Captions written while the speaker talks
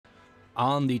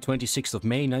On the 26th of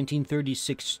May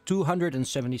 1936,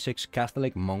 276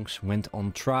 Catholic monks went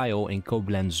on trial in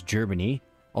Koblenz, Germany,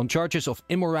 on charges of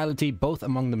immorality both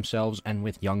among themselves and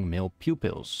with young male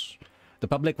pupils. The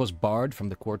public was barred from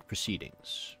the court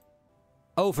proceedings.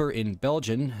 Over in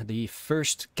Belgium, the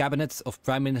first cabinet of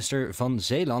Prime Minister van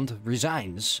Zeeland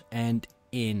resigns, and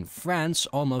in France,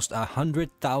 almost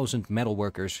 100,000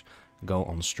 metalworkers go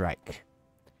on strike.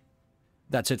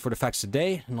 That's it for the facts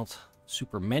today. Not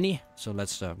super many, so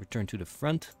let's return to the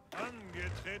front.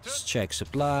 Let's check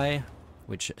supply,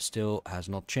 which still has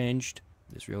not changed.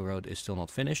 This railroad is still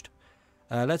not finished.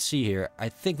 Let's see here. I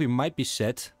think we might be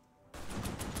set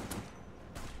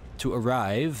to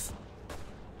arrive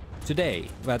today,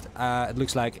 but it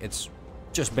looks like it's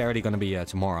just barely going to be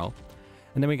tomorrow.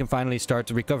 And then we can finally start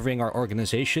recovering our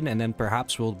organization, and then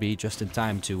perhaps we'll be just in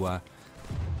time to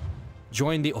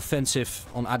join the offensive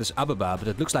on Addis Ababa. But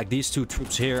it looks like these two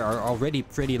troops here are already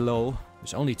pretty low.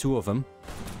 There's only 2 of them.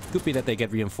 Could be that they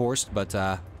get reinforced, but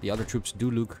the other troops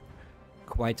do look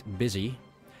quite busy.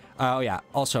 Oh yeah,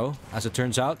 also, as it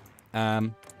turns out,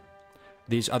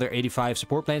 these other 85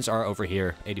 support planes are over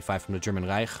here. 85 from the German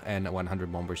Reich and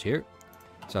 100 bombers here.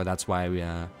 So that's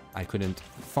why I couldn't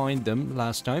find them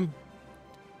last time.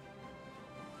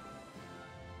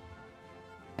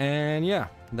 And yeah,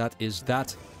 that is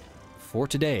that for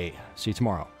today. See you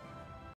tomorrow.